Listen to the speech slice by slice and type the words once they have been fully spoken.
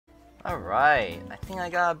Alright, I think I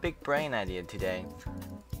got a big brain idea today.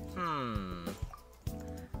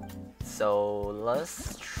 So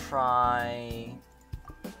let's try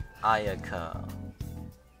Ayaka.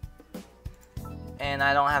 And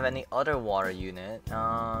I don't have any other water unit.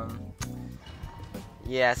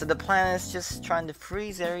 Yeah, so the plan is just trying to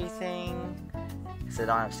freeze everything. So I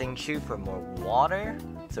don't have Sing Chu for more water.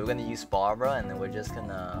 So we're gonna use Barbara and then we're just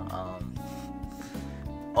gonna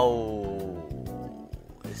oh,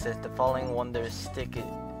 it says the falling wonder stick it.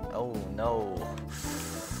 Oh no.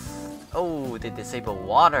 Oh, they disable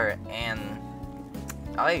water and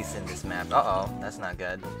ice in this map. Uh-oh, that's not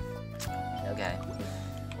good. Okay.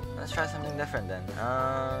 Let's try something different then.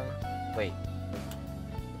 Wait.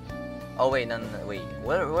 Oh wait, no, wait.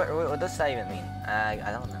 What does that even mean? I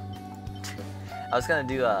don't know. I was gonna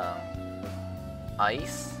do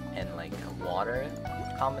ice and like a water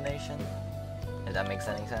combination. If that makes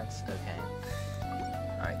any sense. Okay.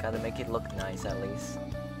 Alright, gotta make it look nice at least.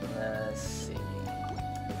 Let's see.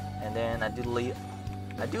 And then I do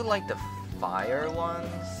like the fire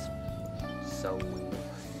ones. So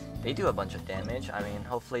they do a bunch of damage. I mean,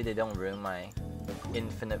 hopefully they don't ruin my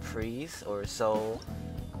infinite freeze or so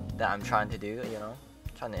that I'm trying to do, you know?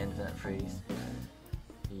 Trying to infinite freeze.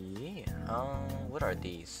 Yeah. What are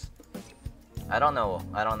these? I don't know.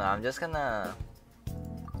 I'm just gonna...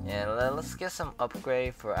 Yeah, let's get some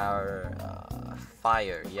upgrade for our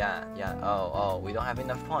fire. Yeah. Oh, we don't have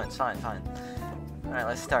enough points. Fine. Alright,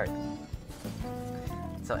 let's start.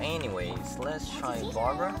 So anyways, let's try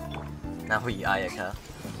Barbara. Now we Ayaka.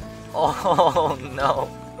 Oh no.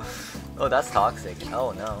 Oh, that's toxic.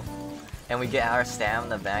 Oh no. And we get our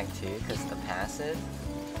stamina back too, because the passive.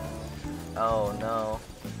 Oh no.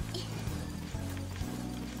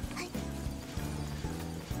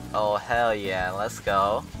 Oh hell yeah, let's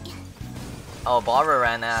go. Oh, Barbara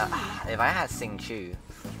ran out. If I had Sing Chu,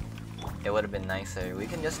 it would have been nicer. We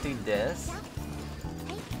can just do this.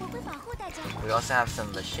 We also have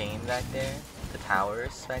some machine back there, the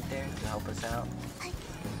towers back there to help us out.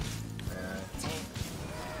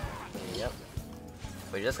 Yep.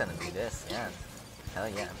 We're just gonna do this, yeah. Hell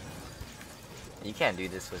yeah. You can't do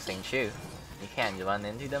this with Sing Chu. You can't run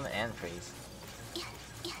into them and freeze.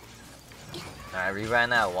 Alright, we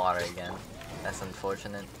ran out of water again. That's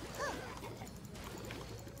unfortunate.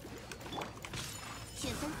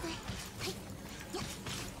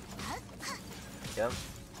 Yep.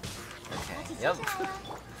 Okay, yep.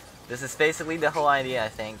 This is basically the whole idea, I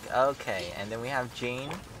think. Okay, and then we have Jean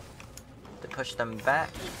to push them back.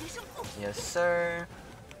 Yes, sir.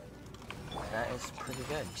 That is pretty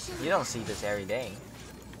good. You don't see this every day.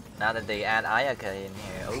 Now that they add Ayaka in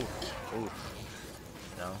here. Oof.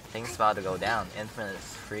 You know, things about to go down. Infinite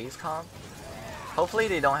freeze comp. Hopefully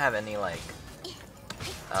they don't have any like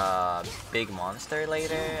big monster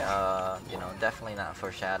later. You know, definitely not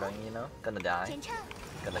foreshadowing, you know. Gonna die.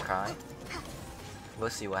 Gonna cry. We'll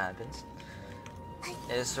see what happens.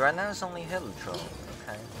 Right now it's only Hydro.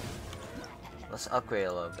 Okay. Let's upgrade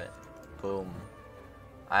a little bit. Boom.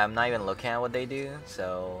 I'm not even looking at what they do,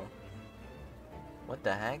 so what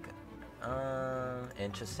the heck?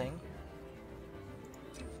 Interesting.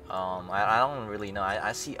 I don't really know.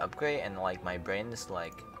 I see upgrade and like my brain is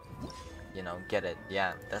like, you know, get it.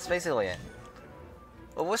 Yeah, that's basically it.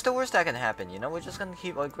 But what's the worst that can happen? You know, we're just gonna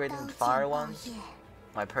keep upgrading the fire ones.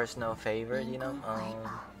 My personal favorite, you know.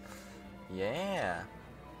 Yeah.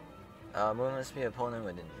 Movement speed opponent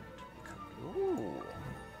within. Ooh.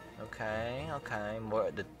 Okay. More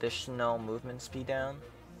additional movement speed down.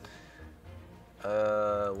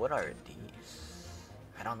 What are these?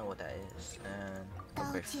 I don't know what that is. And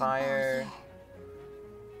upgrade fire.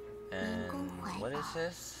 And what is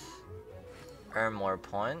this? Earn more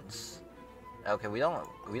points. Okay, we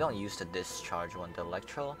don't use the discharge one, the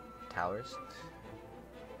electro towers.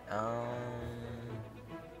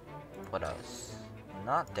 What else?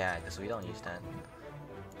 Not that, because we don't use that.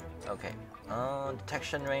 Okay.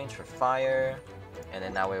 Detection range for fire, and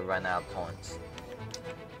then now we run out of points.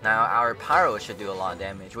 Now our pyro should do a lot of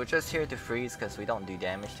damage. We're just here to freeze because we don't do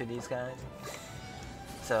damage to these guys.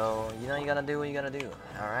 So you know you gotta do what you gotta do.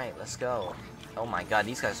 All right, let's go. Oh my god,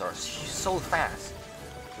 these guys are so fast.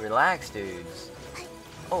 Relax, dudes.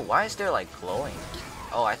 Oh, why is there like glowing?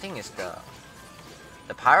 Oh, I think it's the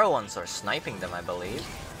pyro ones are sniping them, I believe.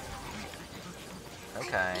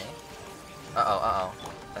 Okay. Uh-oh.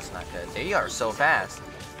 That's not good. They are so fast.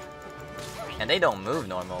 And they don't move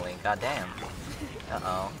normally. God damn.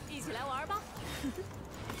 Uh-oh.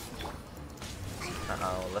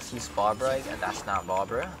 Uh-oh. Let's use Barbara. That's not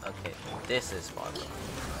Barbara. Okay. This is Barbara.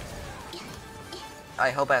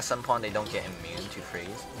 I hope at some point they don't get immune to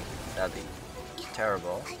freeze. That'd be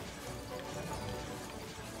terrible.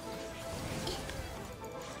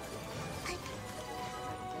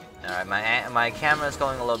 Alright, my camera's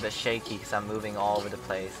going a little bit shaky because I'm moving all over the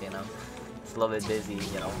place, you know? It's a little bit busy,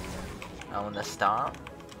 you know? I want to stop.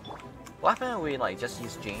 What happened if we like just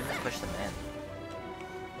use Gene and push them in?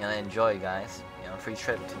 You know, enjoy guys. You know, free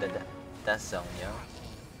trip to the death zone, you know?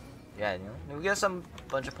 Yeah, you know, we get some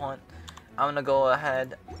bunch of points. I'm gonna go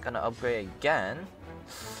ahead, gonna upgrade again.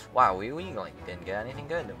 Wow, we like didn't get anything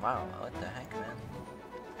good. Wow, what the heck, man?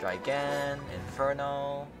 Try again,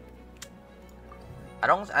 Inferno.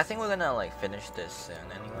 I think we're gonna like finish this soon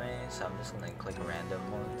anyway, so I'm just gonna click random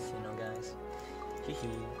ones, you know guys. Hehe.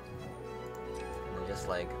 And then just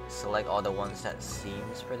like select all the ones that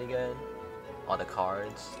seems pretty good. All the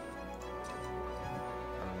cards.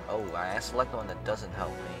 Oh, I select the one that doesn't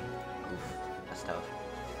help me. Oof, that's tough.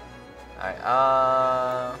 Alright,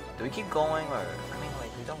 do we keep going or I mean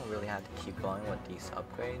like we don't really have to keep going with these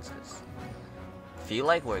upgrades because feel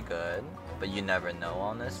like we're good, but you never know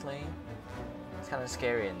honestly. It's kind of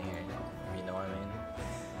scary in here, you know what I mean?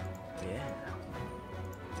 Yeah.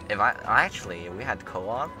 If if we had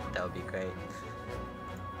co-op, that would be great.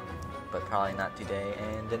 But probably not today.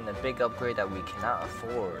 And then the big upgrade that we cannot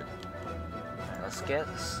afford. Alright, let's get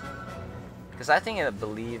this. Because I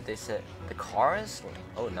believe they said the cars.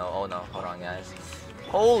 Oh no! Hold on, guys.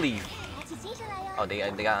 Holy! Oh,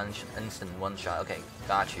 they got instant one shot. Okay,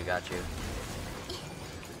 got you.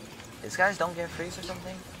 These guys don't get freeze or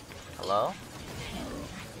something? Hello?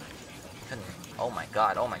 Oh my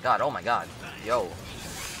god! Yo!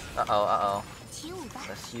 Uh oh.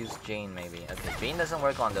 Let's use Jane maybe. Okay, Jane doesn't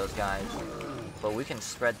work on those guys, but we can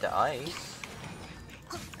spread the ice.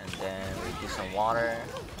 And then we do some water.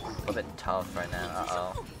 A little bit tough right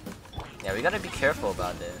now. Yeah, we gotta be careful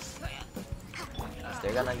about this.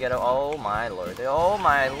 They're gonna get a— oh my lord.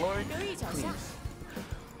 Please.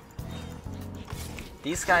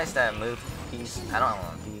 These guys that move, I don't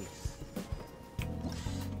know,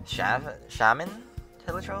 Shaman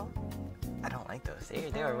Teletro? I don't like those.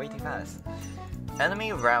 They are way too fast.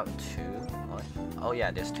 Enemy route 2. What? Oh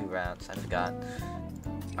yeah, there's 2 routes. I forgot.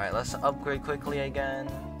 Alright, let's upgrade quickly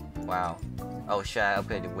again. Wow. Oh shit, I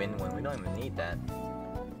upgraded win one. We don't even need that.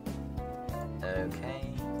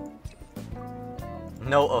 Okay.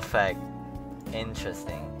 No effect.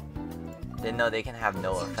 Interesting. Didn't know they can have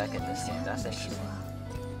no effect in this game. That's interesting.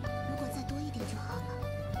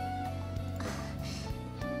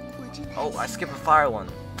 Oh, I skipped a fire one.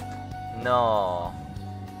 No.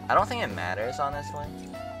 I don't think it matters, honestly.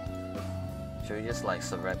 Should we just like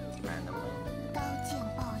select randomly?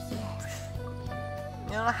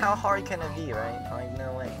 You know how hard can it be, right? Like,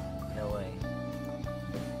 no way.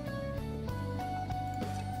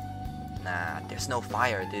 Nah, there's no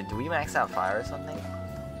fire. Did we max out fire or something?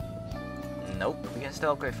 Nope. We can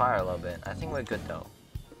still upgrade fire a little bit. I think we're good though.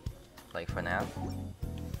 Like for now.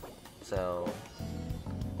 So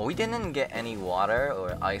we didn't get any water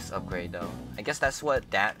or ice upgrade though. I guess that's what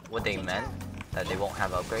they meant. That they won't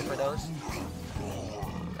have upgrade for those.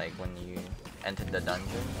 Like when you enter the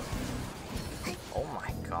dungeon. Oh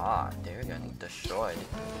my god, they're getting destroyed.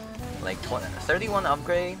 Like 31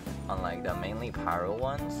 upgrade on like the mainly pyro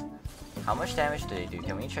ones. How much damage do they do?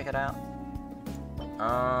 Can we check it out?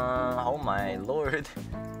 Oh my lord.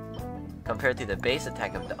 Compared to the base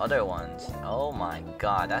attack of the other ones. Oh my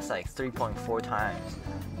god, that's like 3.4 times.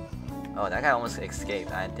 Oh, that guy almost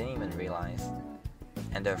escaped. I didn't even realize.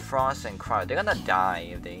 And they're frost and cryo. They're gonna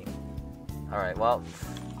die if they... Alright, well...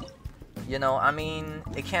 You know, I mean,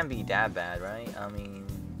 it can't be that bad, right? I mean...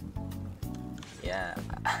 Yeah.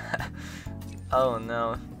 Oh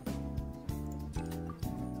no.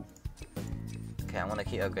 Okay, I want to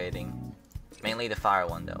keep upgrading. Mainly the fire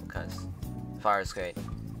one though, because fire is great.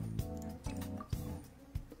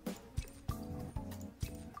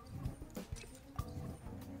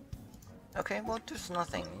 Okay, well, there's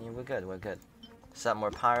nothing. We're good. Set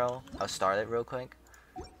more pyro. I'll start it real quick.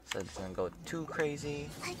 So it doesn't go too crazy.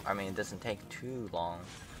 I mean, it doesn't take too long.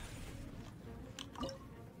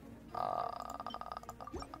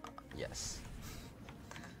 Yes.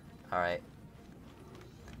 Alright.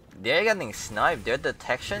 They're getting sniped. Their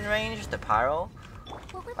detection range, the pyro.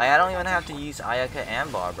 Like, I don't even have to use Ayaka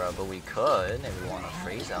and Barbara, but we could if we want to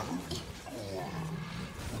freeze them.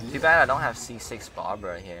 Too bad I don't have C6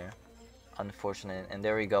 Barbara here. Unfortunate. And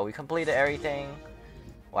there we go. We completed everything.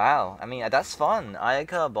 Wow. I mean, that's fun.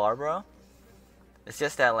 Ayaka, Barbara. It's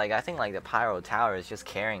just that, like, I think like the pyro tower is just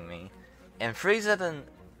carrying me. And Frieza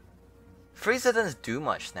doesn't do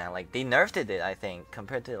much now. Like, they nerfed it, I think,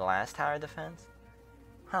 compared to the last tower defense.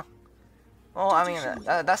 Huh. Well, I mean,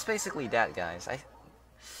 that's basically that, guys.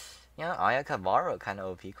 You know, Ayaka Barbara kind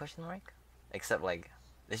of OP, question mark? Except, like,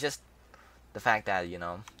 it's just the fact that, you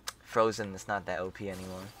know, Frozen is not that OP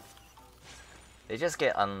anymore. They just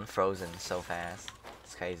get unfrozen so fast.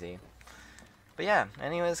 It's crazy. But yeah,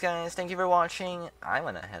 anyways guys, thank you for watching. I'm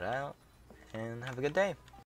gonna head out and have a good day.